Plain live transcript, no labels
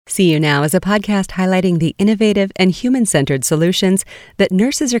See You Now is a podcast highlighting the innovative and human-centered solutions that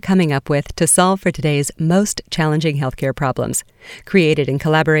nurses are coming up with to solve for today's most challenging healthcare problems. Created in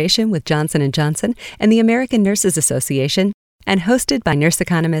collaboration with Johnson & Johnson and the American Nurses Association, and hosted by nurse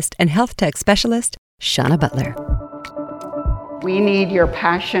economist and health tech specialist Shauna Butler. We need your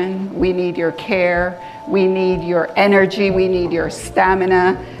passion, we need your care, we need your energy, we need your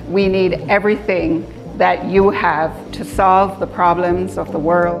stamina, we need everything that you have to solve the problems of the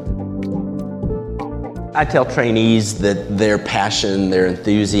world. I tell trainees that their passion, their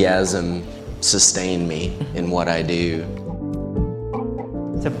enthusiasm sustain me in what I do.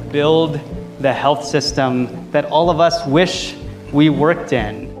 To build the health system that all of us wish we worked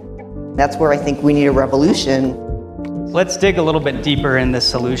in. That's where I think we need a revolution. Let's dig a little bit deeper in the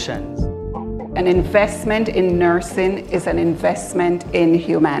solutions. An investment in nursing is an investment in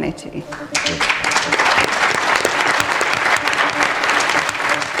humanity.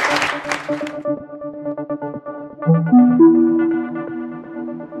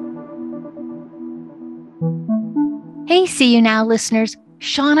 Hey, See You Now listeners,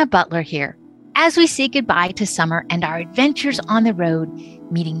 Shauna Butler here. As we say goodbye to summer and our adventures on the road,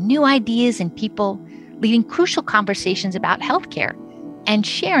 meeting new ideas and people, leading crucial conversations about healthcare, and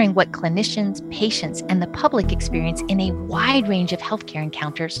sharing what clinicians, patients, and the public experience in a wide range of healthcare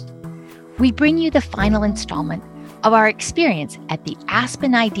encounters, we bring you the final installment of our experience at the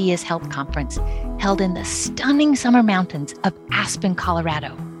Aspen Ideas Health Conference held in the stunning summer mountains of Aspen,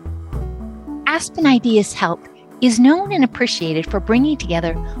 Colorado. Aspen Ideas Health is known and appreciated for bringing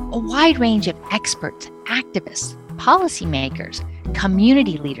together a wide range of experts, activists, policymakers,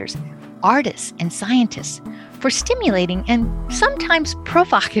 community leaders, artists, and scientists for stimulating and sometimes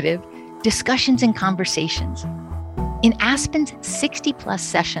provocative discussions and conversations. In Aspen's 60-plus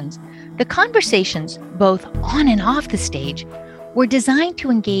sessions, the conversations, both on and off the stage, were designed to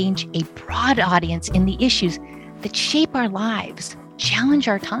engage a broad audience in the issues that shape our lives, challenge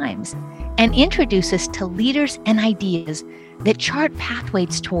our times, and introduce us to leaders and ideas that chart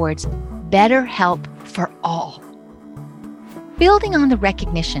pathways towards better health for all. Building on the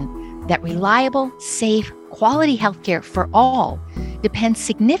recognition that reliable, safe, quality healthcare for all depends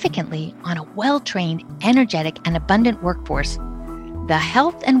significantly on a well-trained, energetic, and abundant workforce, the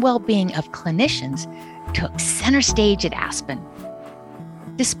health and well-being of clinicians took center stage at Aspen.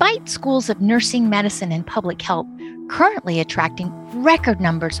 Despite schools of nursing, medicine, and public health currently attracting record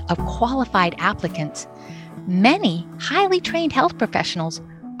numbers of qualified applicants, many highly trained health professionals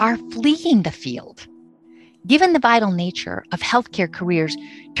are fleeing the field. Given the vital nature of healthcare careers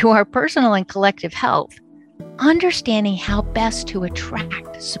to our personal and collective health, understanding how best to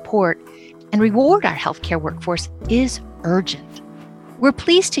attract, support, and reward our healthcare workforce is urgent. We're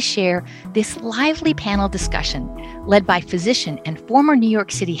pleased to share this lively panel discussion led by physician and former New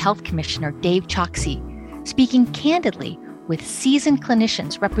York City Health Commissioner Dave Choksi, speaking candidly with seasoned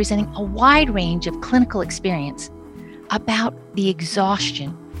clinicians representing a wide range of clinical experience about the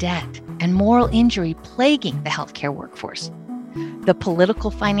exhaustion, debt, and moral injury plaguing the healthcare workforce, the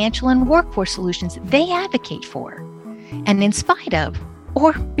political, financial, and workforce solutions they advocate for, and in spite of,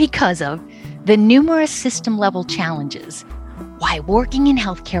 or because of, the numerous system-level challenges, why working in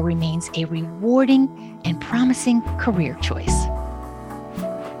healthcare remains a rewarding and promising career choice.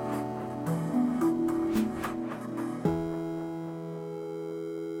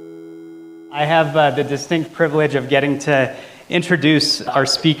 I have the distinct privilege of getting to introduce our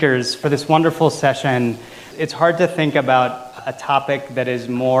speakers for this wonderful session. It's hard to think about a topic that is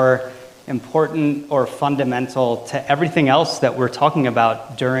more important or fundamental to everything else that we're talking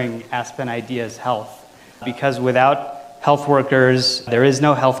about during Aspen Ideas Health. Because without health workers, there is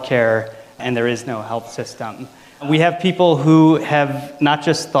no healthcare and there is no health system. We have people who have not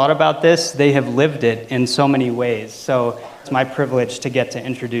just thought about this, they have lived it in so many ways. So it's my privilege to get to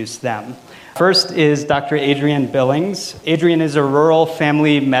introduce them. First is Dr. Adrian Billings. Adrian is a rural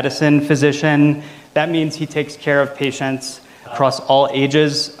family medicine physician. That means he takes care of patients across all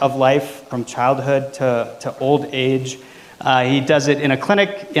ages of life, from childhood to old age. He does it in a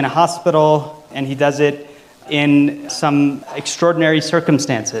clinic, in a hospital, and he does it in some extraordinary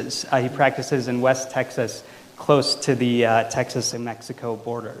circumstances. He practices in West Texas, close to the Texas and Mexico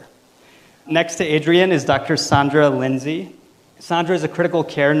border. Next to Adrian is Dr. Sandra Lindsay. Sandra is a critical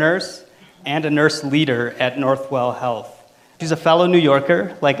care nurse and a nurse leader at Northwell Health. She's a fellow New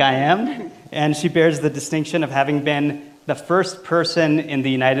Yorker, like I am, and she bears the distinction of having been the first person in the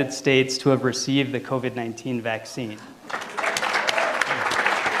United States to have received the COVID-19 vaccine.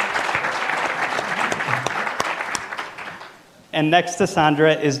 And next to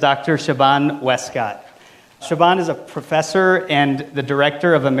Sandra is Dr. Shaban Westcott. Siobhan is a professor and the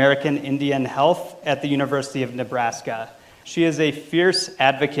director of American Indian Health at the University of Nebraska. She is a fierce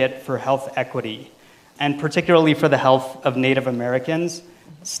advocate for health equity, and particularly for the health of Native Americans,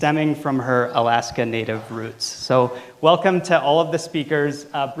 stemming from her Alaska Native roots. So welcome to all of the speakers.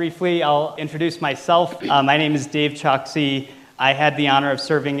 Briefly, I'll introduce myself. My name is Dave Choksi. I had the honor of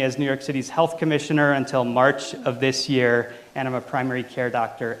serving as New York City's health commissioner until March of this year, and I'm a primary care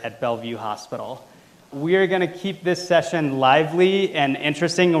doctor at Bellevue Hospital. We're going to keep this session lively and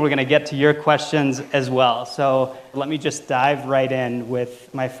interesting, and we're going to get to your questions as well. So let me just dive right in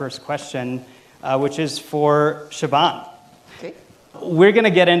with my first question, which is for Siobhan. Okay. We're going to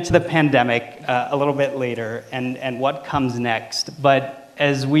get into the pandemic a little bit later and what comes next. But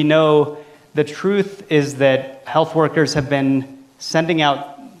as we know, the truth is that health workers have been sending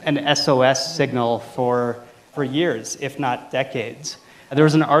out an SOS signal for years, if not decades. There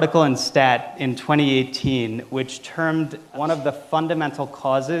was an article in Stat in 2018 which termed one of the fundamental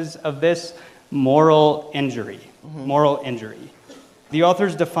causes of this moral injury. Moral injury. The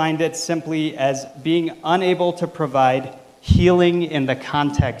authors defined it simply as being unable to provide healing in the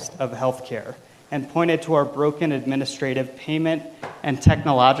context of healthcare, and pointed to our broken administrative, payment, and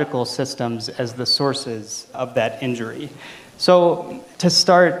technological systems as the sources of that injury. So to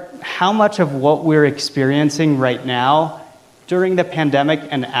start, how much of what we're experiencing right now during the pandemic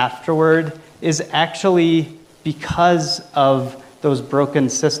and afterward is actually because of those broken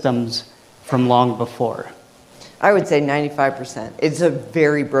systems from long before? I would say 95%. It's a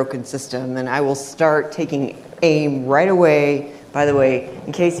very broken system, and I will start taking aim right away. By the way,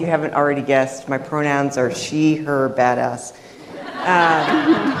 in case you haven't already guessed, my pronouns are she, her, badass.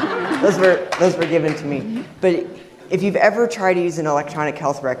 Those were given to me. But if you've ever tried to use an electronic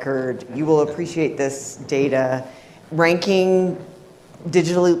health record, you will appreciate this data. Ranking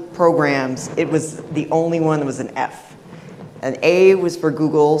digital programs, it was the only one that was an F. An A was for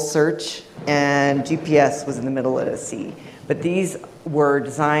Google search, and GPS was in the middle at a C. But these were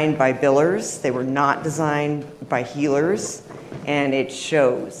designed by billers. They were not designed by healers, and it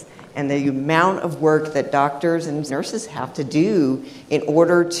shows. And the amount of work that doctors and nurses have to do in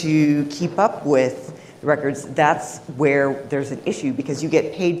order to keep up with records, that's where there's an issue, because you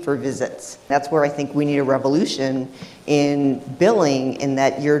get paid for visits. That's where I think we need a revolution in billing, in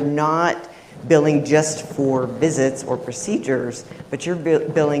that you're not billing just for visits or procedures, but you're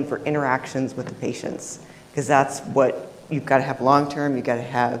billing for interactions with the patients, because that's what you've got to have long-term. You've got to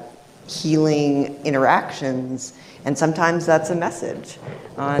have healing interactions, and sometimes that's a message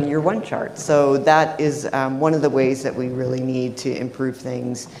on your one chart. So that is one of the ways that we really need to improve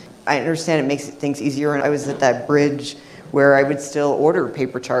things. I understand it makes things easier, and I was at that bridge where I would still order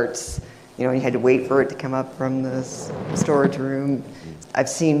paper charts. You know, you had to wait for it to come up from the storage room. I've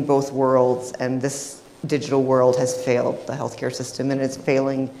seen both worlds, and this digital world has failed the healthcare system, and it's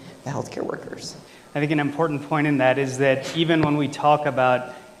failing the healthcare workers. I think an important point in that is that even when we talk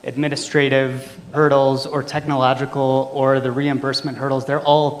about administrative hurdles or technological or the reimbursement hurdles, they're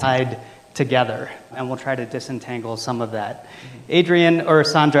all tied together, and we'll try to disentangle some of that. Adrian or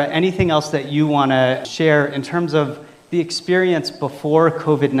Sandra, anything else that you want to share in terms of the experience before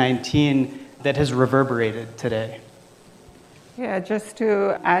COVID-19 that has reverberated today? Yeah, just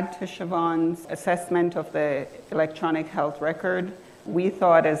to add to Siobhan's assessment of the electronic health record, we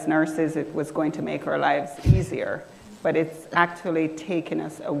thought as nurses it was going to make our lives easier, but it's actually taken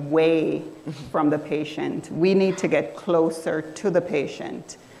us away from the patient. We need to get closer to the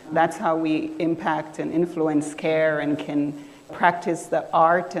patient. That's how we impact and influence care and can practice the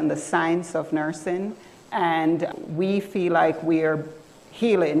art and the science of nursing. And we feel like we're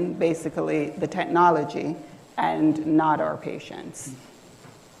healing, basically, the technology and not our patients.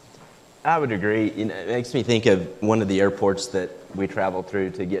 I would agree. You know, it makes me think of one of the airports that we traveled through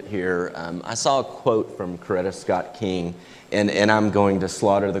to get here. I saw a quote from Coretta Scott King, and I'm going to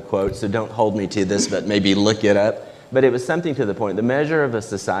slaughter the quote, so don't hold me to this, but maybe look it up. But it was something to the point. The measure of a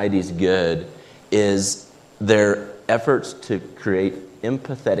society's good is their efforts to create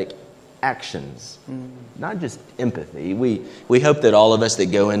empathetic actions, not just empathy. We hope that all of us that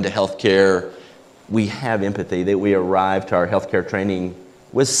go into healthcare, we have empathy, that we arrive to our healthcare training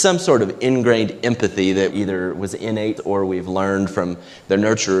with some sort of ingrained empathy that either was innate or we've learned from the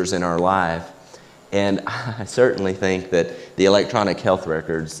nurturers in our life. And I certainly think that the electronic health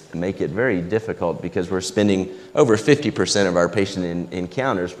records make it very difficult, because we're spending over 50% of our patient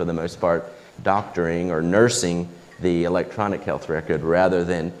encounters, for the most part, doctoring or nursing the electronic health record rather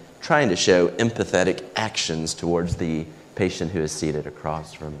than trying to show empathetic actions towards the patient who is seated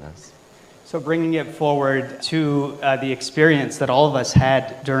across from us. So bringing it forward to the experience that all of us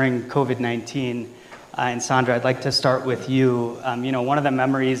had during COVID-19, And Sandra, I'd like to start with you. One of the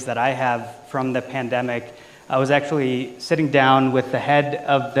memories that I have from the pandemic, I was actually sitting down with the head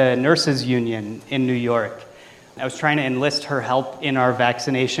of the nurses union in New York. I was trying to enlist her help in our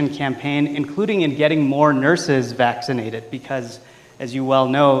vaccination campaign, including in getting more nurses vaccinated, because as you well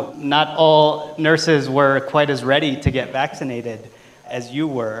know, not all nurses were quite as ready to get vaccinated as you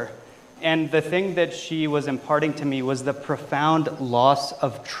were. And the thing that she was imparting to me was the profound loss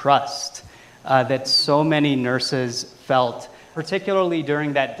of trust that so many nurses felt, particularly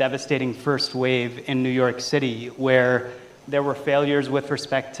during that devastating first wave in New York City, where there were failures with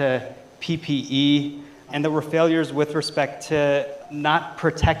respect to PPE, and there were failures with respect to not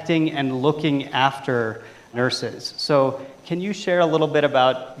protecting and looking after nurses. So can you share a little bit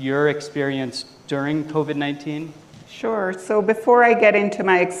about your experience during COVID-19? Sure. So before I get into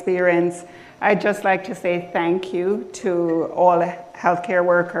my experience, I'd just like to say thank you to all healthcare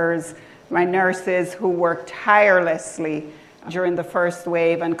workers, my nurses who worked tirelessly during the first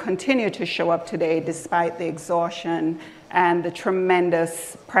wave and continue to show up today despite the exhaustion and the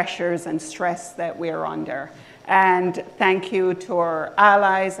tremendous pressures and stress that we're under. And thank you to our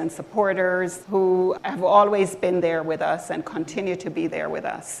allies and supporters who have always been there with us and continue to be there with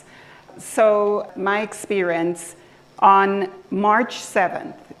us. So my experience on March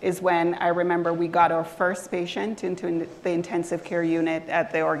 7th is when I remember we got our first patient into the intensive care unit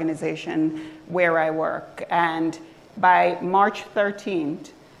at the organization where I work. And by March 13th,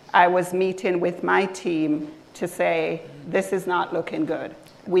 I was meeting with my team to say, this is not looking good.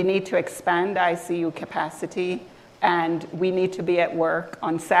 We need to expand ICU capacity, and we need to be at work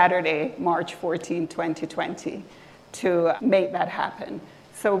on Saturday, March 14, 2020, to make that happen.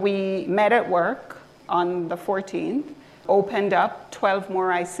 So we met at work on the 14th, opened up 12 more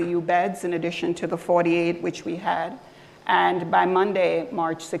ICU beds in addition to the 48 which we had, and by Monday,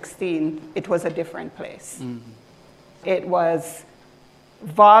 March 16th, it was a different place. Mm-hmm. It was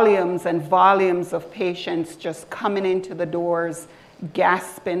volumes and volumes of patients just coming into the doors,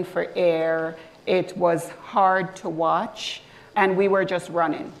 gasping for air. It was hard to watch, and we were just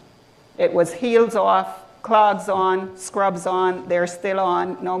running. It was heels off, clogs on, scrubs on, they're still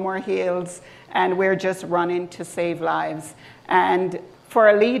on, no more heels, and we're just running to save lives. And for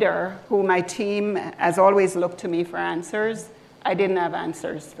a leader who my team has always looked to me for answers, I didn't have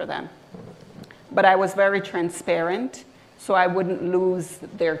answers for them. But I was very transparent, so I wouldn't lose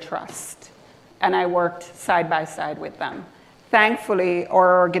their trust. And I worked side by side with them. Thankfully,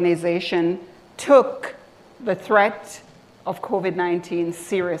 our organization took the threat of COVID-19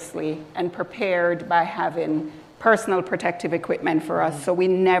 seriously and prepared by having personal protective equipment for us, so we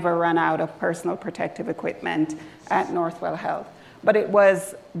never ran out of personal protective equipment at Northwell Health. But it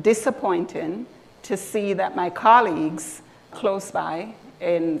was disappointing to see that my colleagues close by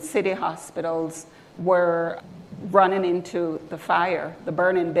in city hospitals were running into the fire, the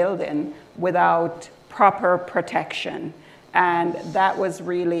burning building, without proper protection. And that was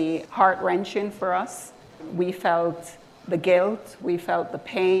really heart-wrenching for us. We felt the guilt, we felt the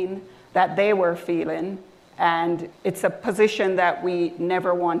pain that they were feeling, and it's a position that we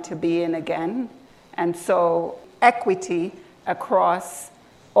never want to be in again. And so equity across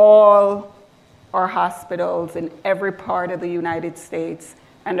all our hospitals in every part of the United States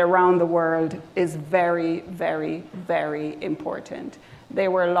and around the world is very, very, very important.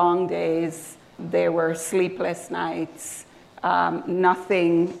 There were long days, there were sleepless nights,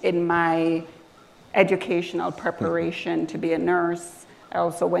 nothing in my educational preparation to be a nurse. I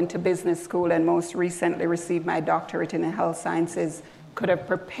also went to business school and most recently received my doctorate in health sciences, could have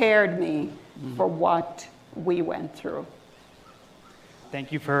prepared me for what we went through.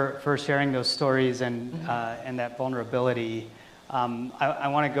 Thank you for sharing those stories and that vulnerability. I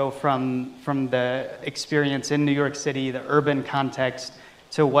want to go from the experience in New York City, the urban context,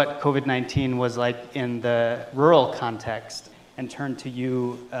 to what COVID-19 was like in the rural context, and turn to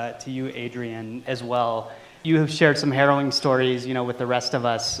you, Adrienne, as well. You have shared some harrowing stories, with the rest of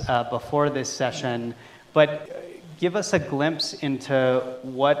us before this session, but give us a glimpse into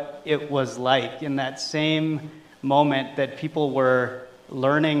what it was like in that same moment that people were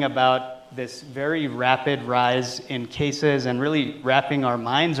learning about this very rapid rise in cases and really wrapping our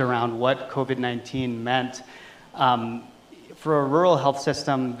minds around what COVID-19 meant. For a rural health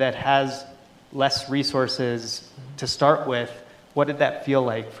system that has less resources to start with, what did that feel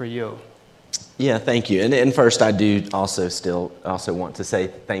like for you? Yeah, thank you. And first, I do also want to say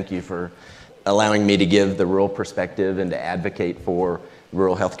thank you for allowing me to give the rural perspective and to advocate for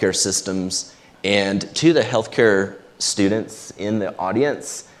rural healthcare systems. And to the healthcare students in the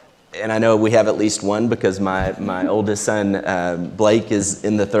audience, and I know we have at least one because my oldest son, Blake, is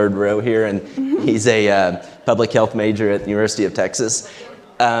in the third row here, and he's a public health major at the University of Texas.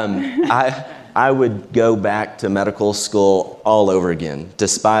 I would go back to medical school all over again,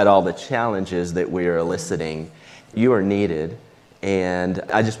 despite all the challenges that we are eliciting. You are needed, and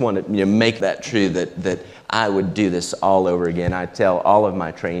I just want to make that true, that I would do this all over again. I tell all of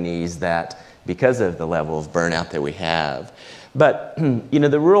my trainees that because of the level of burnout that we have. But,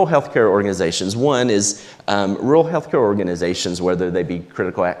 the rural healthcare organizations, one is rural healthcare organizations, whether they be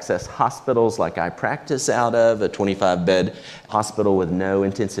critical access hospitals like I practice out of, a 25-bed hospital with no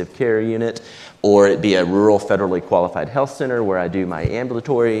intensive care unit, or it be a rural federally qualified health center where I do my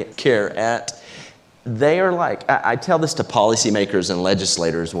ambulatory care at. They are like, I tell this to policymakers and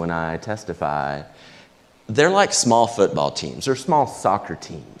legislators when I testify, they're like small football teams or small soccer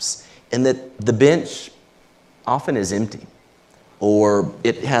teams, in that the bench often is empty, or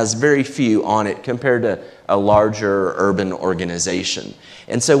it has very few on it compared to a larger urban organization.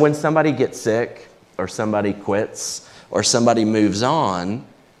 And so when somebody gets sick, or somebody quits, or somebody moves on,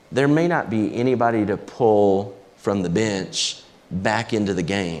 there may not be anybody to pull from the bench back into the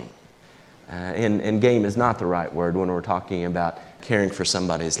game. And game is not the right word when we're talking about caring for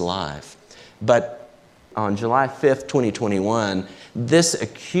somebody's life. But on July 5th, 2021, this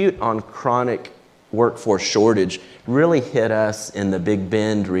acute on chronic workforce shortage really hit us in the Big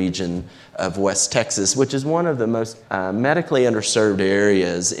Bend region of West Texas, which is one of the most medically underserved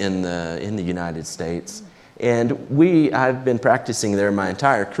areas in the United States. And I've been practicing there my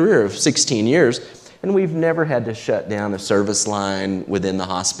entire career of 16 years, and we've never had to shut down a service line within the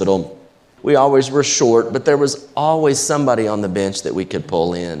hospital. We always were short, but there was always somebody on the bench that we could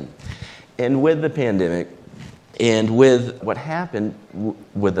pull in. And with the pandemic, and with what happened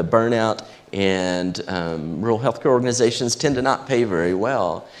with the burnout, and rural healthcare organizations tend to not pay very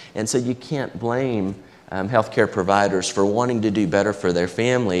well. And so you can't blame healthcare providers for wanting to do better for their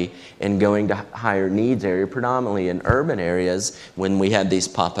family and going to higher needs area, predominantly in urban areas, when we had these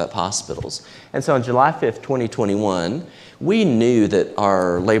pop-up hospitals. And so on July 5th, 2021, we knew that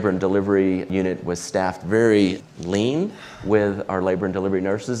our labor and delivery unit was staffed very lean with our labor and delivery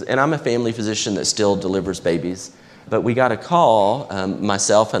nurses. And I'm a family physician that still delivers babies. But we got a call,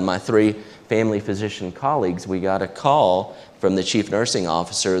 myself and my 3 family physician colleagues, we got a call from the chief nursing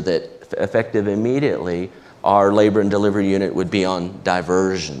officer that effective immediately, our labor and delivery unit would be on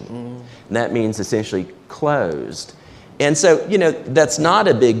diversion. And that means essentially closed. And so, that's not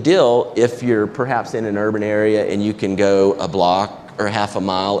a big deal if you're perhaps in an urban area and you can go a block or half a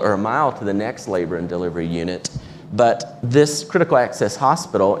mile or a mile to the next labor and delivery unit. But this critical access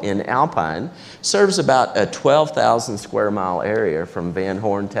hospital in Alpine serves about a 12,000 square mile area from Van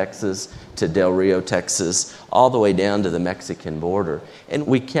Horn, Texas to Del Rio, Texas, all the way down to the Mexican border. And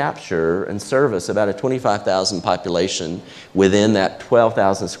we capture and service about a 25,000 population within that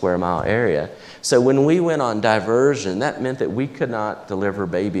 12,000 square mile area. So when we went on diversion, that meant that we could not deliver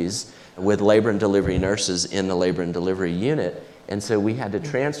babies with labor and delivery nurses in the labor and delivery unit. And so we had to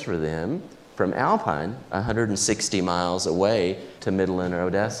transfer them from Alpine, 160 miles away, to Midland or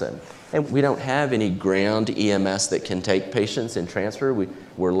Odessa. And we don't have any ground EMS that can take patients and transfer.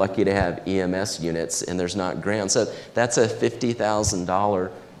 We're lucky to have EMS units, and there's not ground. So that's a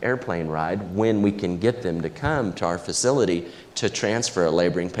 $50,000 airplane ride when we can get them to come to our facility to transfer a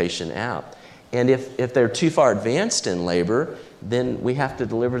laboring patient out. And if they're too far advanced in labor, then we have to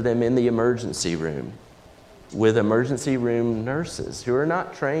deliver them in the emergency room with emergency room nurses who are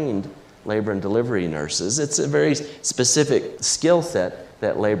not trained labor and delivery nurses. It's a very specific skill set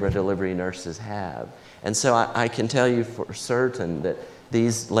that labor and delivery nurses have. And so I can tell you for certain that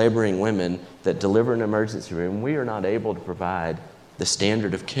these laboring women that deliver in an emergency room, we are not able to provide the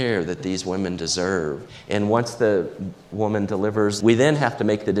standard of care that these women deserve. And once the woman delivers, we then have to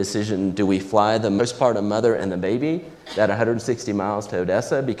make the decision, do we fly the postpartum mother and the baby that 160 miles to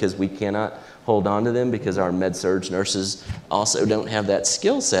Odessa because we cannot hold on to them because our med-surg nurses also don't have that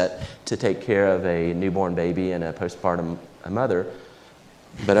skill set to take care of a newborn baby and a postpartum mother.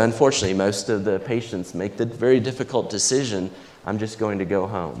 But unfortunately, most of the patients make the very difficult decision, I'm just going to go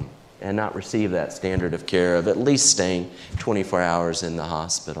home and not receive that standard of care of at least staying 24 hours in the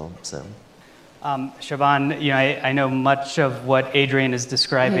hospital. So, Siobhan, I know much of what Adrienne is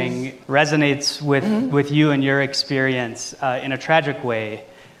describing resonates with you and your experience in a tragic way.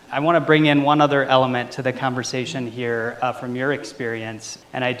 I want to bring in one other element to the conversation here from your experience,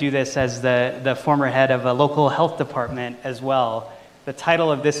 and I do this as the former head of a local health department as well. The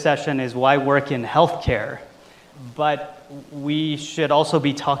title of this session is Why Work in Healthcare? But we should also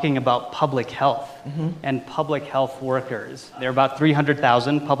be talking about public health and public health workers. There are about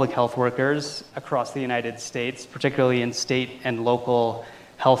 300,000 public health workers across the United States, particularly in state and local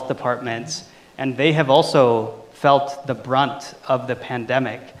health departments, and they have also felt the brunt of the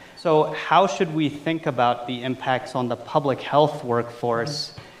pandemic. So how should we think about the impacts on the public health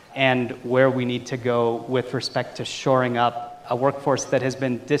workforce and where we need to go with respect to shoring up a workforce that has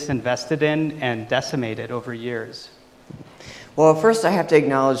been disinvested in and decimated over years? Well, first I have to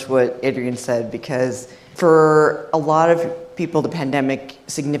acknowledge what Adrian said, because for a lot of people, the pandemic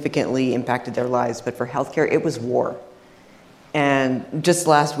significantly impacted their lives, but for healthcare, it was war. And just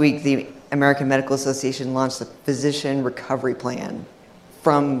last week, the American Medical Association launched a physician recovery plan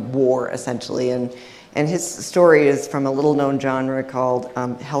from war, essentially. And his story is from a little-known genre called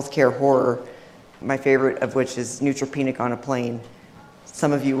healthcare horror, my favorite of which is neutropenic on a plane.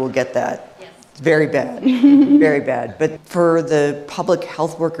 Some of you will get that. Yes. It's very bad, very bad. But for the public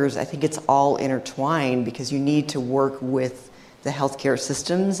health workers, I think it's all intertwined, because you need to work with the healthcare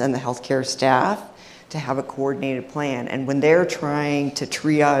systems and the healthcare staff to have a coordinated plan. And when they're trying to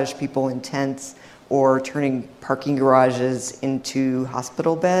triage people in tents or turning parking garages into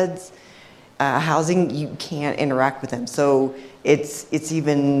hospital beds, housing, you can't interact with them. So it's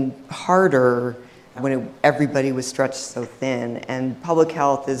even harder when everybody was stretched so thin. And public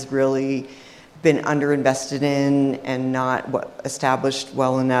health has really been underinvested in and not established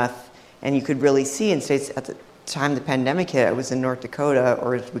well enough. And you could really see in states at the time the pandemic hit, I was in North Dakota,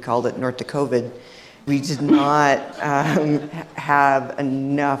 or as we called it, North Dakovid. We did not have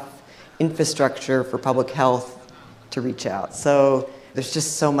enough infrastructure for public health to reach out. So there's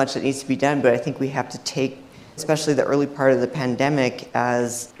just so much that needs to be done, but I think we have to take, especially the early part of the pandemic,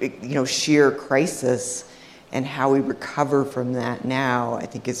 as sheer crisis, and how we recover from that now, I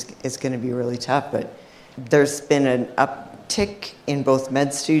think is going to be really tough. But there's been an uptick in both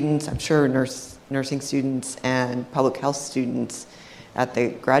med students, I'm sure nursing students, and public health students at the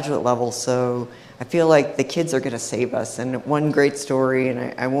graduate level. So I feel like the kids are going to save us. And one great story,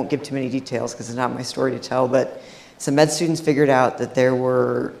 and I won't give too many details because it's not my story to tell, but some med students figured out that there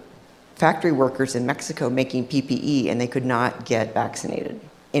were factory workers in Mexico making PPE, and they could not get vaccinated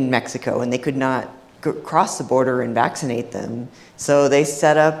in Mexico, and they could not cross the border and vaccinate them. So they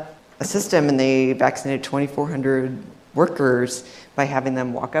set up a system, and they vaccinated 2,400 workers by having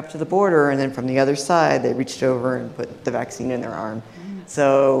them walk up to the border, and then from the other side, they reached over and put the vaccine in their arm.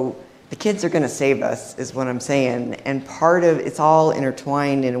 So the kids are going to save us, is what I'm saying. And part of it's all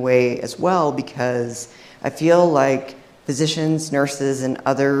intertwined in a way as well, because I feel like physicians, nurses, and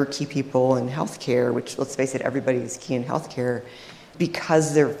other key people in healthcare, which, let's face it, everybody is key in healthcare,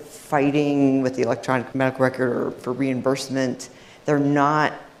 because they're fighting with the electronic medical record or for reimbursement, they're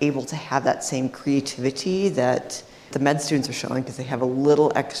not able to have that same creativity that the med students are showing, because they have a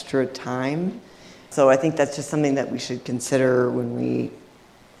little extra time. So I think that's just something that we should consider when we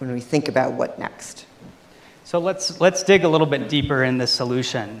think about what next. So let's dig a little bit deeper in the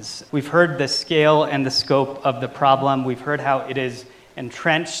solutions. We've heard the scale and the scope of the problem. We've heard how it is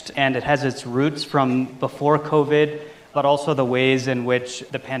entrenched and it has its roots from before COVID, but also the ways in which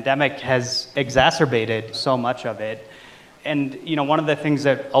the pandemic has exacerbated so much of it. And one of the things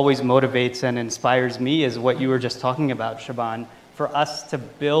that always motivates and inspires me is what you were just talking about, Shaban, for us to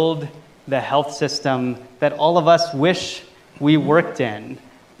build the health system that all of us wish we worked in,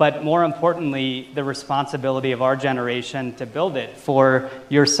 but more importantly, the responsibility of our generation to build it for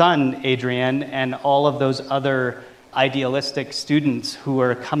your son, Adrian, and all of those other idealistic students who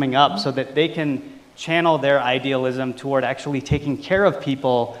are coming up, so that they can channel their idealism toward actually taking care of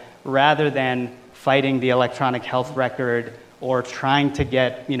people rather than fighting the electronic health record or trying to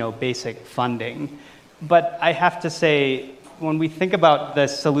get, basic funding. But I have to say, when we think about the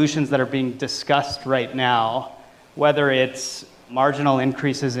solutions that are being discussed right now, whether it's marginal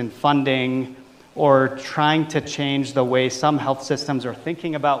increases in funding or trying to change the way some health systems are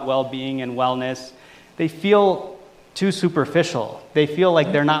thinking about well-being and wellness, they feel too superficial. They feel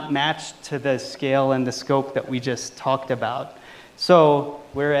like they're not matched to the scale and the scope that we just talked about. So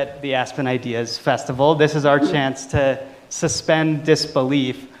we're at the Aspen Ideas Festival. This is our chance to suspend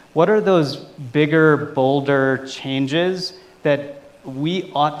disbelief. What are those bigger, bolder changes that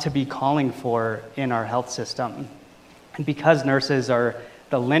we ought to be calling for in our health system? And because nurses are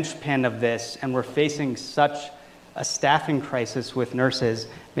the linchpin of this, and we're facing such a staffing crisis with nurses,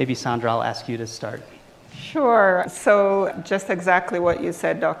 maybe Sandra, I'll ask you to start. Sure. So just exactly what you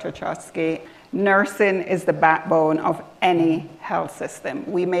said, Dr. Chotsky. Nursing is the backbone of any health system.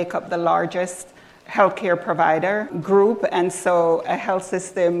 We make up the largest healthcare provider group, and so a health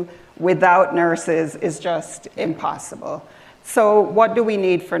system without nurses is just impossible. So what do we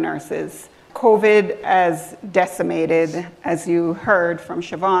need for nurses? COVID has decimated, as you heard from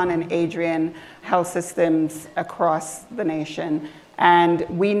Siobhan and Adrian, health systems across the nation, and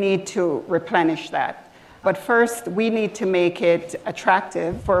we need to replenish that. But first, we need to make it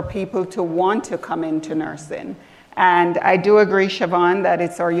attractive for people to want to come into nursing. And I do agree, Siobhan, that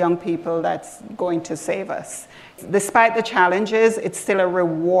it's our young people that's going to save us. Despite the challenges, it's still a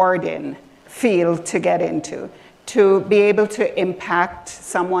rewarding field to get into. To be able to impact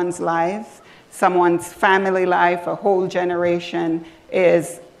someone's life, someone's family life, a whole generation,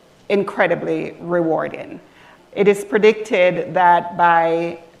 is incredibly rewarding. It is predicted that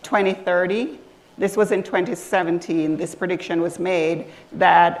by 2030, this was in 2017, this prediction was made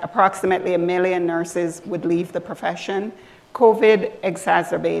that approximately 1 million nurses would leave the profession. COVID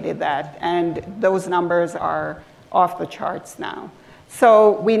exacerbated that, and those numbers are off the charts now.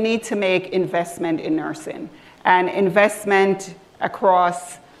 So we need to make investment in nursing, and investment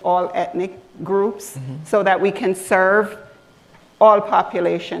across all ethnic groups so that we can serve all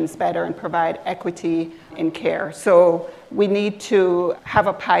populations better and provide equity in care. So we need to have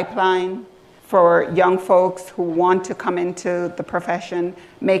a pipeline for young folks who want to come into the profession,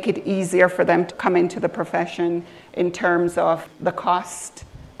 make it easier for them to come into the profession in terms of the cost.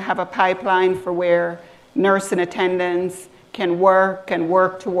 Have a pipeline for where nursing attendants can work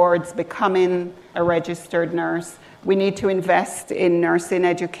towards becoming a registered nurse. We need to invest in nursing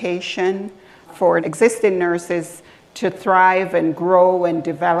education for existing nurses to thrive and grow and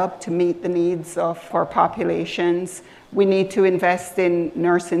develop to meet the needs of our populations. We need to invest in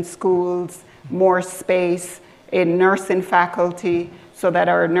nursing schools, more space in nursing faculty so that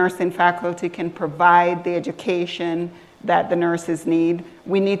our nursing faculty can provide the education that the nurses need.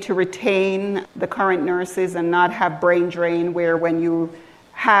 We need to retain the current nurses and not have brain drain where when you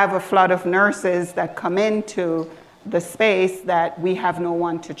have a flood of nurses that come into the space that we have no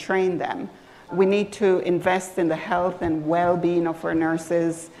one to train them. We need to invest in the health and well-being of our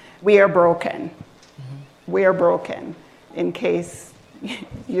nurses. We are broken. We are broken, in case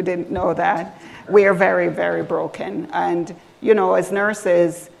you didn't know that. We are very, very broken. And, you know, as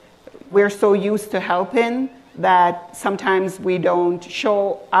nurses, we're so used to helping that sometimes we don't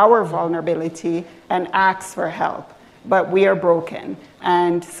show our vulnerability and ask for help. But we are broken.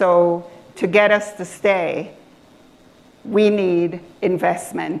 And so to get us to stay, we need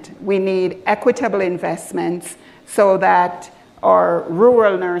investment. We need equitable investments so that our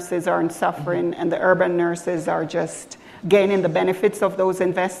rural nurses aren't suffering and the urban nurses are just gaining the benefits of those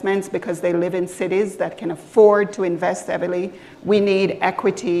investments because they live in cities that can afford to invest heavily. We need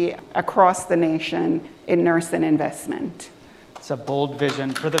equity across the nation in nursing investment. It's a bold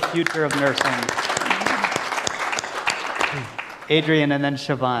vision for the future of nursing. Adrian and then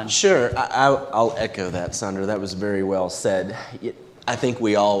Siobhan. Sure, I'll echo that, Sandra. That was very well said. I think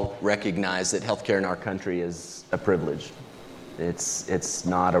we all recognize that healthcare in our country is a privilege. It's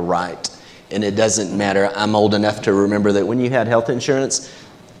not a right. And it doesn't matter. I'm old enough to remember that when you had health insurance,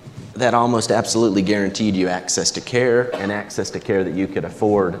 that almost absolutely guaranteed you access to care and access to care that you could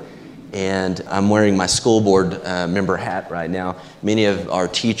afford. And I'm wearing my school board member hat right now. Many of our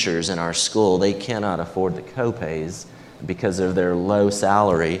teachers in our school, they cannot afford the co-pays because of their low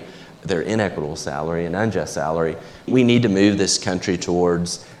salary, their inequitable salary and unjust salary. We need to move this country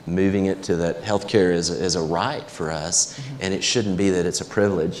towards moving it to that healthcare is a right for us, and it shouldn't be that it's a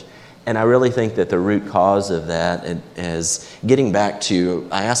privilege. And I really think that the root cause of that is getting back to,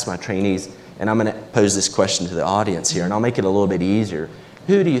 I asked my trainees, and I'm going to pose this question to the audience here, and I'll make it a little bit easier.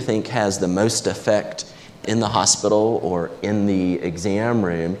 Who do you think has the most effect in the hospital or in the exam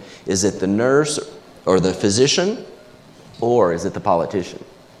room? Is it the nurse or the physician, or is it the politician?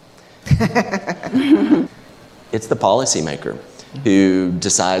 It's the policymaker who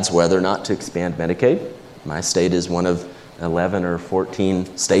decides whether or not to expand Medicaid. My state is one of 11 or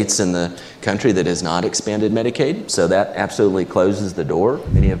 14 states in the country that has not expanded Medicaid, so that absolutely closes the door.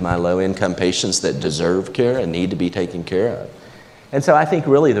 Many of my low-income patients that deserve care and need to be taken care of. And so I think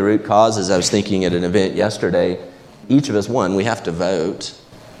really the root cause is, I was thinking at an event yesterday, each of us, we have to vote,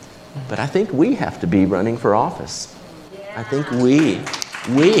 but I think we have to be running for office. I think we.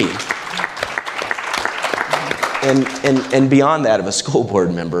 And beyond that of a school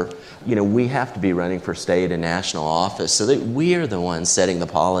board member, you know, we have to be running for state and national office so that we are the ones setting the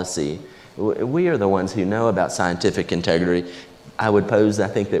policy. We are the ones who know about scientific integrity. I would pose, I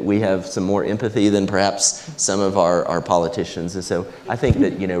think that we have some more empathy than perhaps some of our politicians. And so I think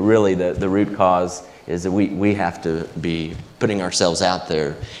that, you know, really the root cause is that we have to be putting ourselves out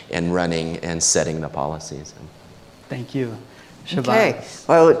there and running and setting the policies. Thank you. Siobhan. Okay.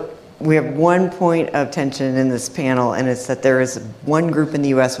 Well, We have one point of tension in this panel, and it's that there is one group in the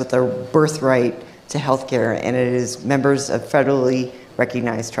U.S. with a birthright to healthcare, and it is members of federally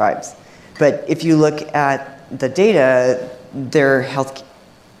recognized tribes. But if you look at the data, their health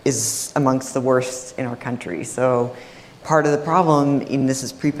is amongst the worst in our country. So part of the problem, and this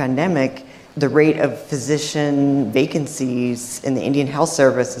is pre-pandemic, the rate of physician vacancies in the Indian Health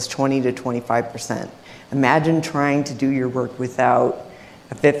Service is 20 to 25%. Imagine trying to do your work without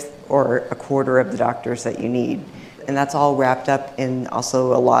a fifth or a quarter of the doctors that you need. And that's all wrapped up in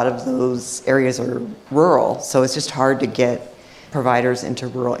also a lot of those areas are rural. So it's just hard to get providers into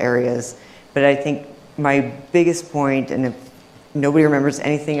rural areas. But I think my biggest point, and if nobody remembers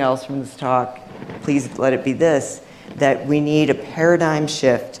anything else from this talk, please let it be this, that we need a paradigm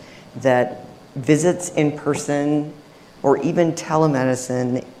shift that visits in person or even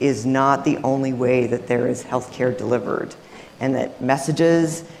telemedicine is not the only way that there is healthcare delivered, and that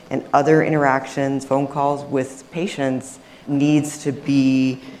messages and other interactions, phone calls with patients needs to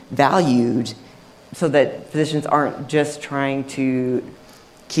be valued so that physicians aren't just trying to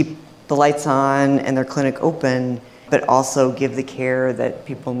keep the lights on and their clinic open, but also give the care that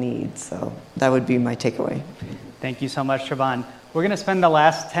people need. So that would be my takeaway. Thank you so much, Siobhan. We're going to spend the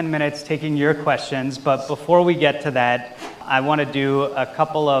last 10 minutes taking your questions, but before we get to that, I want to do a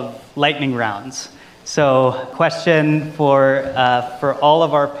couple of lightning rounds. So, question for all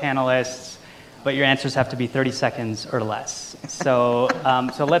of our panelists, but your answers have to be 30 seconds or less. So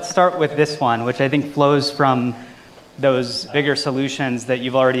let's start with this one, which I think flows from those bigger solutions that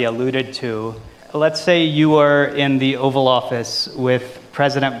you've already alluded to. Let's say you are in the Oval Office with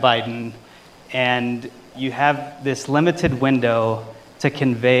President Biden, and you have this limited window to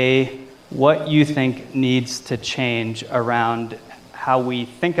convey what you think needs to change around how we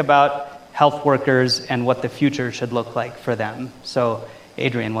think about health workers and what the future should look like for them. So,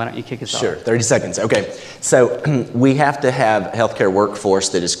 Adrian, why don't you kick us off? Sure, 30 seconds. Okay, so we have to have a healthcare workforce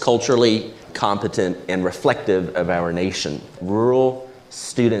that is culturally competent and reflective of our nation. Rural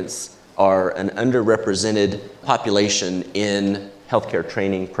students are an underrepresented population in healthcare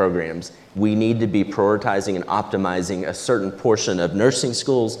training programs. We need to be prioritizing and optimizing a certain portion of nursing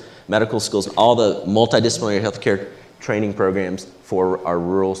schools, medical schools, all the multidisciplinary healthcare training programs for our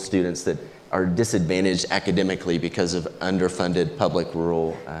rural students that are disadvantaged academically because of underfunded public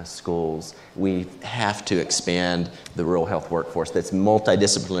rural schools. We have to expand the rural health workforce that's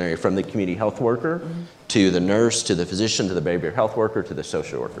multidisciplinary, from the community health worker to the nurse, to the physician, to the behavioral health worker, to the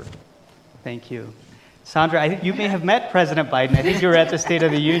social worker. Thank you. Sandra, I think you may have met President Biden. I think you were at the State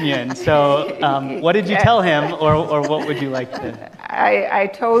of the Union. So what did you tell him, or what would you like to? I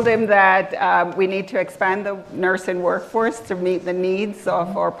told him that we need to expand the nursing workforce to meet the needs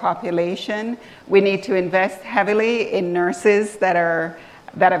of our population. We need to invest heavily in nurses that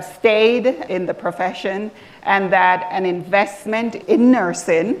have stayed in the profession, and that an investment in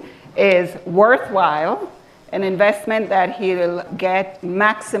nursing is worthwhile, an investment that he'll get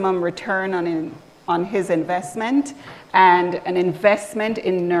maximum return on his investment, and an investment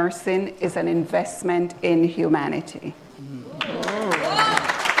in nursing is an investment in humanity.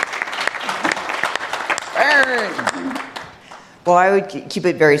 Well, I would keep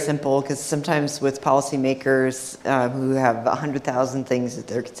it very simple, because sometimes with policymakers who have 100,000 things that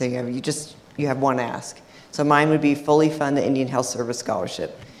they're thinking of, you have one ask. So mine would be fully fund the Indian Health Service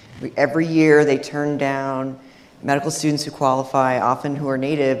Scholarship. Every year they turn down medical students who qualify, often who are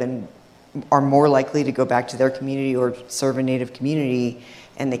Native and are more likely to go back to their community or serve a Native community,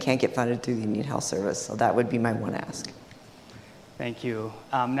 and they can't get funded through the Indian Health Service. So that would be my one ask. Thank you.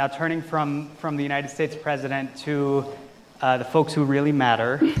 Now turning from the United States President to the folks who really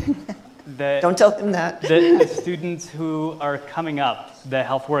matter. Don't tell him that. The students who are coming up, the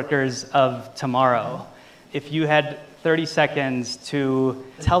health workers of tomorrow. If you had 30 seconds to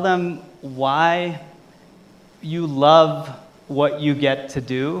tell them why you love what you get to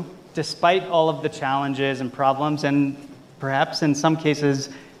do, despite all of the challenges and problems, and perhaps in some cases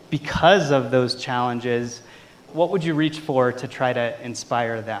because of those challenges, what would you reach for to try to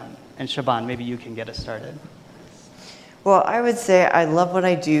inspire them? And Siobhan, maybe you can get us started. Well, I would say I love what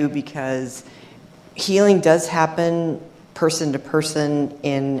I do because healing does happen person to person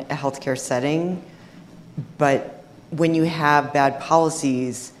in a healthcare setting, but when you have bad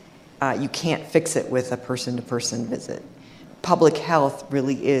policies, you can't fix it with a person-to-person visit. Public health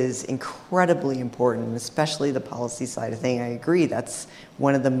really is incredibly important, especially the policy side of things. I agree, that's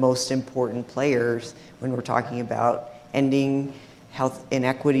one of the most important players when we're talking about ending health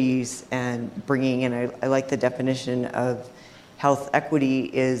inequities and bringing in, I like the definition of health equity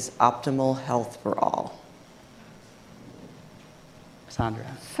is optimal health for all. Sandra.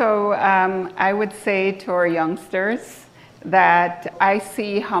 So I would say to our youngsters that I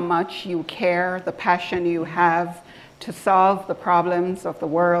see how much you care, the passion you have to solve the problems of the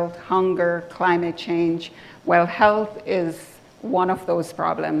world, hunger, climate change. Well, health is one of those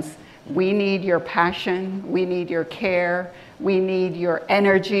problems. We need your passion, we need your care, we need your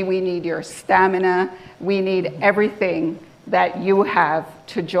energy, we need your stamina, we need everything that you have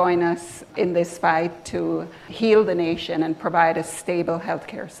to join us in this fight to heal the nation and provide a stable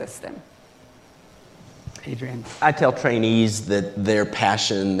healthcare system. Adrian. I tell trainees that their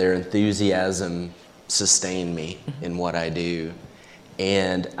passion, their enthusiasm sustain me in what I do.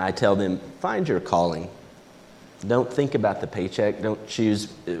 And I tell them, find your calling. Don't think about the paycheck. Don't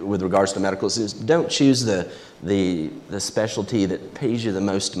choose, with regards to medical students, don't choose the specialty that pays you the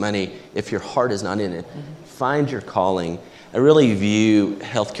most money if your heart is not in it. Find your calling. I really view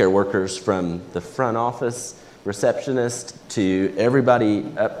healthcare workers from the front office, receptionist, to everybody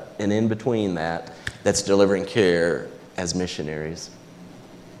up and in between that's delivering care as missionaries.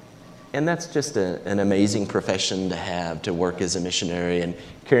 And that's just an amazing profession to have, to work as a missionary and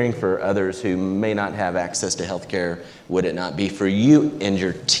caring for others who may not have access to health care, would it not be for you and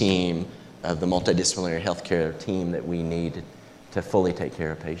your team of the multidisciplinary healthcare team that we need to fully take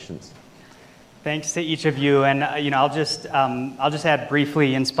care of patients. Thanks to each of you, and I'll just add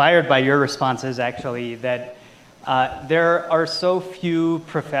briefly, inspired by your responses actually, that there are so few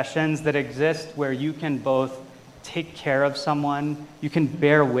professions that exist where you can both take care of someone, you can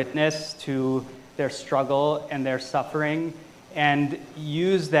bear witness to their struggle and their suffering, and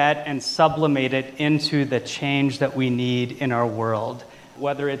use that and sublimate it into the change that we need in our world,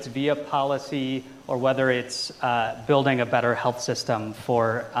 whether it's via policy or whether it's building a better health system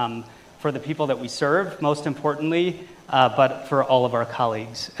for the people that we serve, most importantly, but for all of our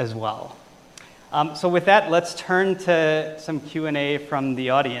colleagues as well. So with that, let's turn to some Q&A from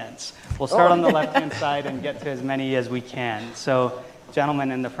the audience. We'll start on the left-hand side and get to as many as we can. So,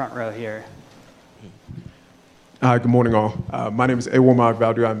 gentlemen in the front row here. Good morning, all. My name is Ewomag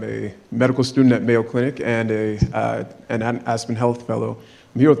Valdry. I'm a medical student at Mayo Clinic and an Aspen Health Fellow.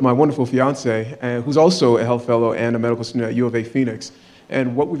 I'm here with my wonderful fiance, who's also a health fellow and a medical student at U of A Phoenix.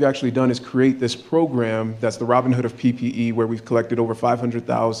 And what we've actually done is create this program that's the Robin Hood of PPE, where we've collected over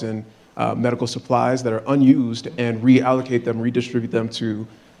 500,000 medical supplies that are unused and reallocate them, redistribute them to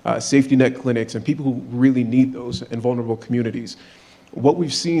safety net clinics and people who really need those in vulnerable communities. What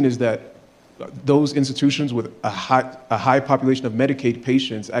we've seen is that those institutions with a high population of Medicaid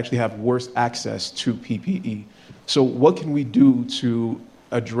patients actually have worse access to PPE. So what can we do to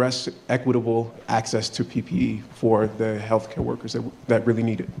address equitable access to PPE for the healthcare workers that really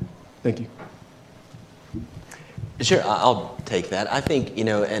need it? Thank you. Sure, I'll take that. I think,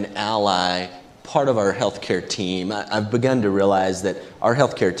 an ally, part of our healthcare team, I've begun to realize that our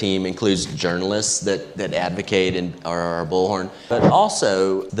healthcare team includes journalists that advocate and are our bullhorn, but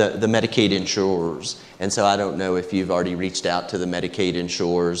also the Medicaid insurers. And so I don't know if you've already reached out to the Medicaid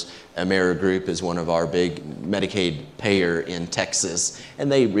insurers. Amerigroup is one of our big Medicaid payer in Texas,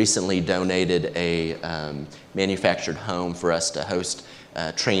 and they recently donated a manufactured home for us to host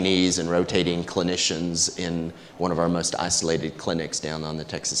trainees and rotating clinicians in one of our most isolated clinics down on the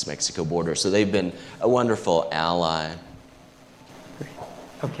Texas-Mexico border. So they've been a wonderful ally. Great.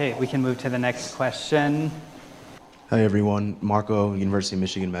 Okay, we can move to the next question. Hi everyone, Marco, University of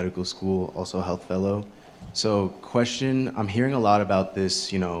Michigan Medical School, also a health fellow. So question, I'm hearing a lot about this,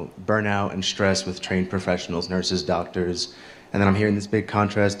 burnout and stress with trained professionals, nurses, doctors, and then I'm hearing this big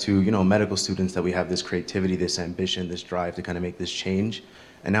contrast to, medical students, that we have this creativity, this ambition, this drive to kind of make this change.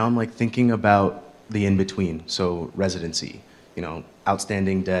 And now I'm thinking about the in-between, so residency,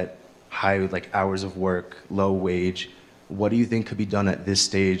 outstanding debt, high hours of work, low wage. What do you think could be done at this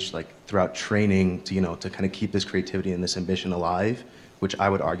stage, throughout training to, to kind of keep this creativity and this ambition alive, which I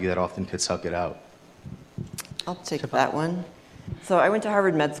would argue that often could suck it out? I'll take that one. So I went to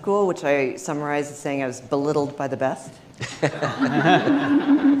Harvard Med School, which I summarized as saying I was belittled by the best.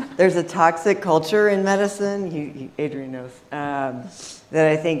 There's a toxic culture in medicine, Adrian knows, that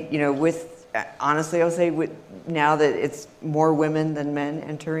I think, honestly, I would say now that it's more women than men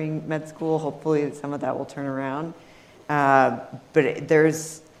entering med school, hopefully some of that will turn around. But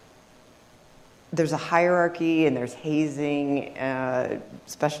there's a hierarchy and there's hazing,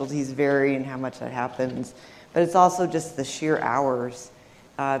 specialties vary in how much that happens, but it's also just the sheer hours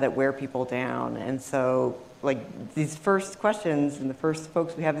that wear people down. And so these first questions and the first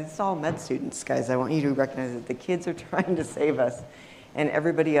folks we have, it's all med students, guys. I want you to recognize that the kids are trying to save us and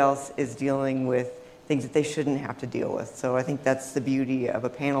everybody else is dealing with things that they shouldn't have to deal with. So I think that's the beauty of a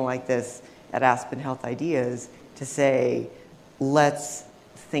panel like this at Aspen Health Ideas, to say, let's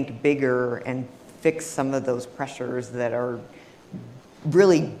think bigger and fix some of those pressures that are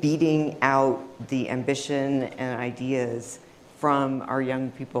really beating out the ambition and ideas from our young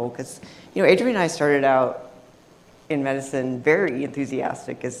people. Because, Adrienne and I started out in medicine very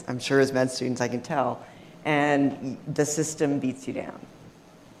enthusiastic, as I'm sure as med students I can tell, and the system beats you down.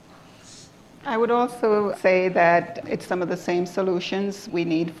 I would also say that it's some of the same solutions we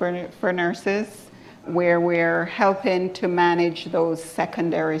need for nurses, where we're helping to manage those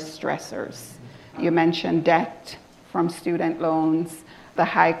secondary stressors. You mentioned debt from student loans, the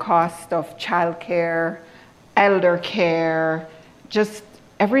high cost of childcare, elder care, just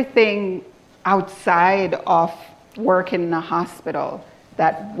everything outside of working in a hospital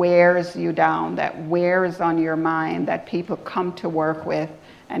that wears you down, that wears on your mind, that people come to work with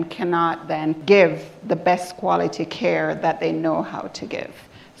and cannot then give the best quality care that they know how to give.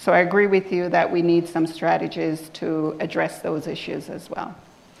 So I agree with you that we need some strategies to address those issues as well.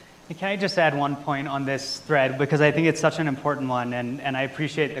 Can I just add one point on this thread, because I think it's such an important one, and I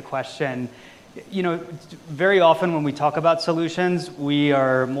appreciate the question. Very often when we talk about solutions, we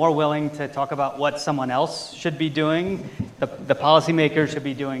are more willing to talk about what someone else should be doing. The policymakers should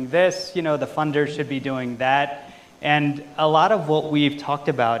be doing this, the funders should be doing that. And a lot of what we've talked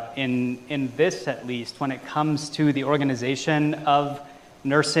about in this, at least, when it comes to the organization of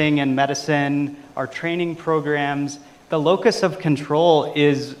nursing and medicine, our training programs, the locus of control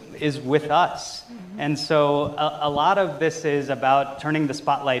is with us. And so a lot of this is about turning the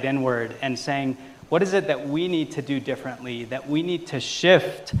spotlight inward and saying, what is it that we need to do differently, that we need to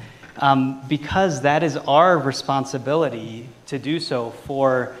shift, because that is our responsibility to do so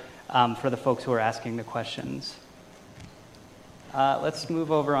for the folks who are asking the questions. Let's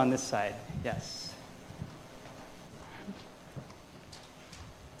move over on this side. Yes.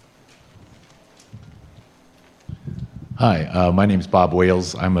 Hi, my name is Bob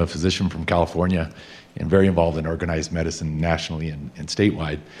Wales. I'm a physician from California and very involved in organized medicine nationally and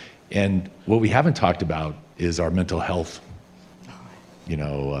statewide. And what we haven't talked about is our mental health,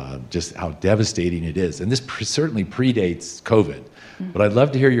 just how devastating it is. And this certainly predates COVID. But I'd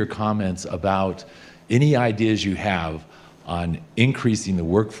love to hear your comments about any ideas you have on increasing the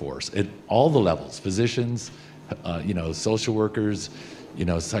workforce at all the levels, physicians, social workers,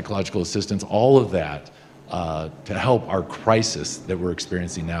 psychological assistants, all of that, to help our crisis that we're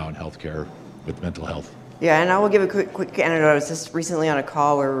experiencing now in healthcare with mental health. Yeah, and I will give a quick anecdote. I was just recently on a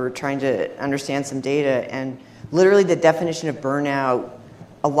call where we were trying to understand some data, and literally the definition of burnout,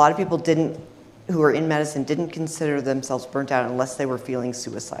 a lot of people who are in medicine didn't consider themselves burnt out unless they were feeling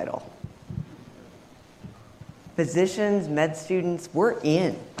suicidal. Physicians, med students, we're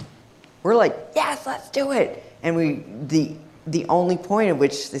in. We're like, yes, let's do it. And the only point at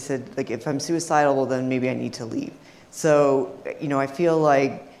which they said, if I'm suicidal, well, then maybe I need to leave. So, I feel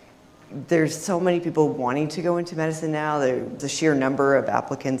like there's so many people wanting to go into medicine now. The sheer number of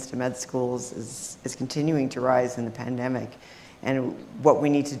applicants to med schools is continuing to rise in the pandemic. And what we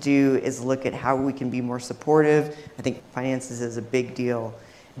need to do is look at how we can be more supportive. I think finances is a big deal,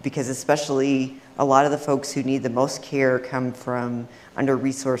 because especially a lot of the folks who need the most care come from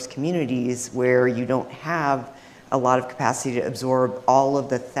under-resourced communities where you don't have a lot of capacity to absorb all of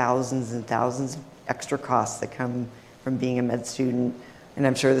the thousands and thousands of extra costs that come from being a med student. And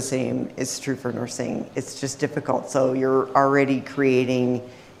I'm sure the same is true for nursing. It's just difficult. So you're already creating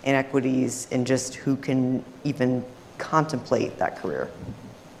inequities in just who can even contemplate that career.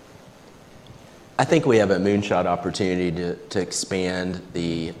 I think we have a moonshot opportunity to expand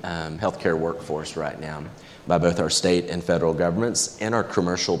the healthcare workforce right now by both our state and federal governments and our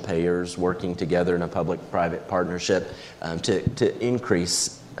commercial payers working together in a public-private partnership to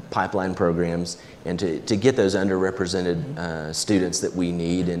increase pipeline programs and to get those underrepresented students that we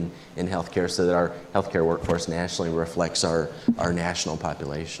need in healthcare, so that our healthcare workforce nationally reflects our national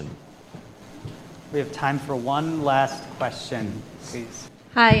population. We have time for one last question, please.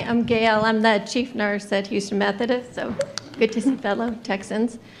 Hi, I'm Gail. I'm the chief nurse at Houston Methodist, so good to see fellow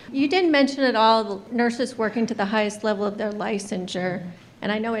Texans. You didn't mention at all the nurses working to the highest level of their licensure.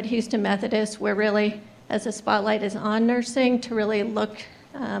 And I know at Houston Methodist, we're really, as the spotlight is on nursing, to really look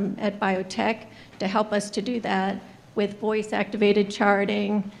at biotech to help us to do that with voice-activated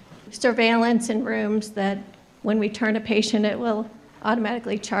charting, surveillance in rooms that when we turn a patient, it will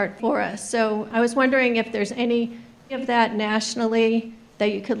automatically chart for us. So I was wondering if there's any of that nationally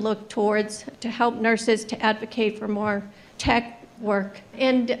that you could look towards to help nurses to advocate for more tech work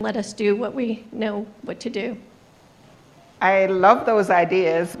and let us do what we know what to do. I love those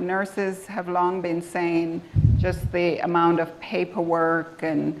ideas. Nurses have long been saying just the amount of paperwork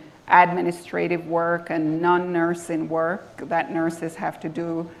and administrative work and non-nursing work that nurses have to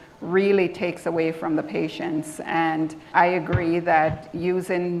do really takes away from the patients. And I agree that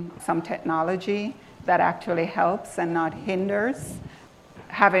using some technology that actually helps and not hinders,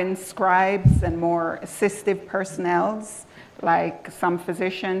 having scribes and more assistive personnels like some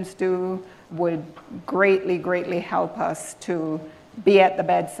physicians do would greatly help us to be at the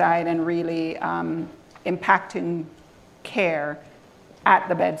bedside and really impacting care at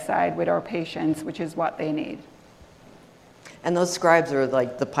the bedside with our patients, which is what they need. And those scribes are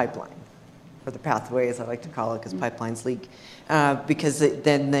like the pipeline, or the pathway, as I like to call it, because pipelines leak. Because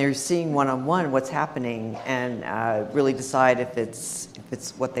then they're seeing one-on-one what's happening and really decide if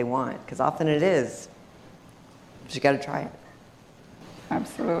it's what they want. Because often it is. But you got to try it.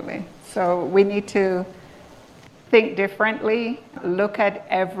 Absolutely. So we need to think differently, look at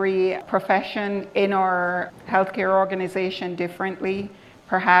every profession in our healthcare organization differently,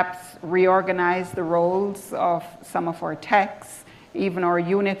 perhaps reorganize the roles of some of our techs, even our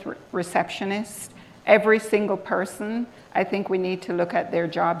unit receptionists. Every single person, I think we need to look at their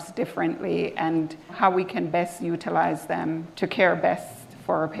jobs differently and how we can best utilize them to care best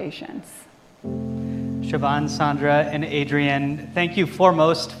for our patients. Siobhan, Sandra, and Adrienne, thank you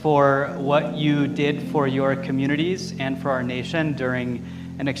foremost for what you did for your communities and for our nation during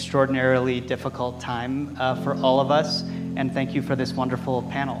an extraordinarily difficult time for all of us. And thank you for this wonderful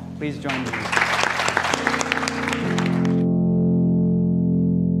panel. Please join me.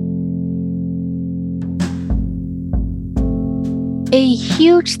 A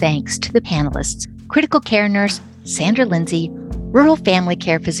huge thanks to the panelists, critical care nurse Sandra Lindsay, rural family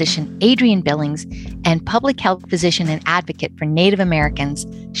care physician Adrienne Billings, and public health physician and advocate for Native Americans,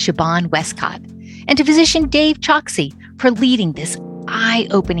 Siobhan Westcott, and to physician Dave Choksi for leading this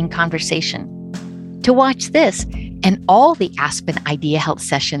eye-opening conversation. To watch this and all the Aspen Idea Health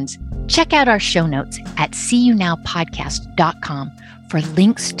sessions, check out our show notes at seeyounowpodcast.com for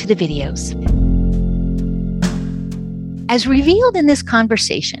links to the videos. As revealed in this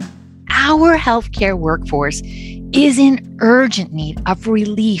conversation, our healthcare workforce is in urgent need of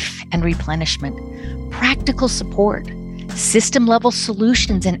relief and replenishment, practical support, system-level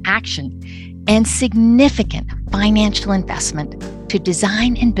solutions and action, and significant financial investment to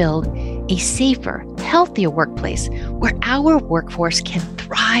design and build a safer, healthier workplace where our workforce can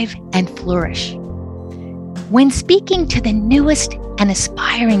thrive and flourish. When speaking to the newest and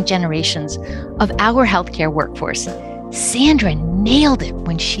aspiring generations of our healthcare workforce, Sandra nailed it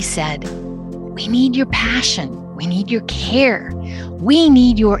when she said, "We need your passion. We need your care. We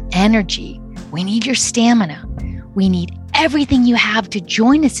need your energy. We need your stamina. We need everything you have to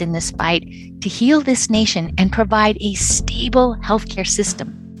join us in this fight to heal this nation and provide a stable healthcare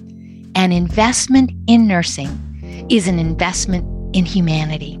system. An investment in nursing is an investment in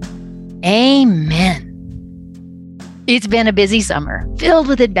humanity." Amen. It's been a busy summer, filled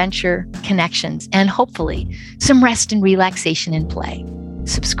with adventure, connections, and hopefully some rest and relaxation and play.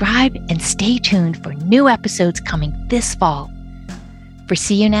 Subscribe and stay tuned for new episodes coming this fall. For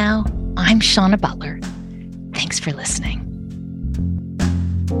See You Now, I'm Shauna Butler. Thanks for listening.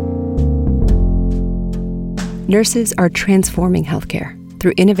 Nurses are transforming healthcare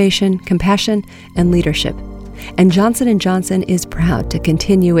through innovation, compassion, and leadership. And Johnson & Johnson is proud to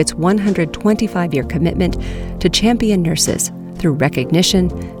continue its 125-year commitment to champion nurses through recognition,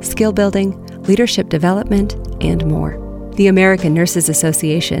 skill building, leadership development, and more. The American Nurses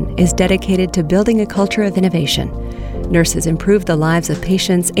Association is dedicated to building a culture of innovation. Nurses improve the lives of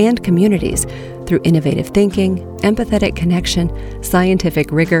patients and communities through innovative thinking, empathetic connection,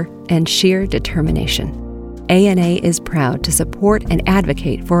 scientific rigor, and sheer determination. ANA is proud to support and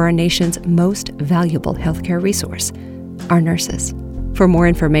advocate for our nation's most valuable healthcare resource, our nurses. For more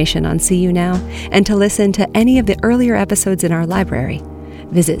information on See You Now and to listen to any of the earlier episodes in our library,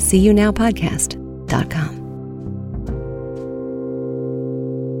 visit seeyounowpodcast.com.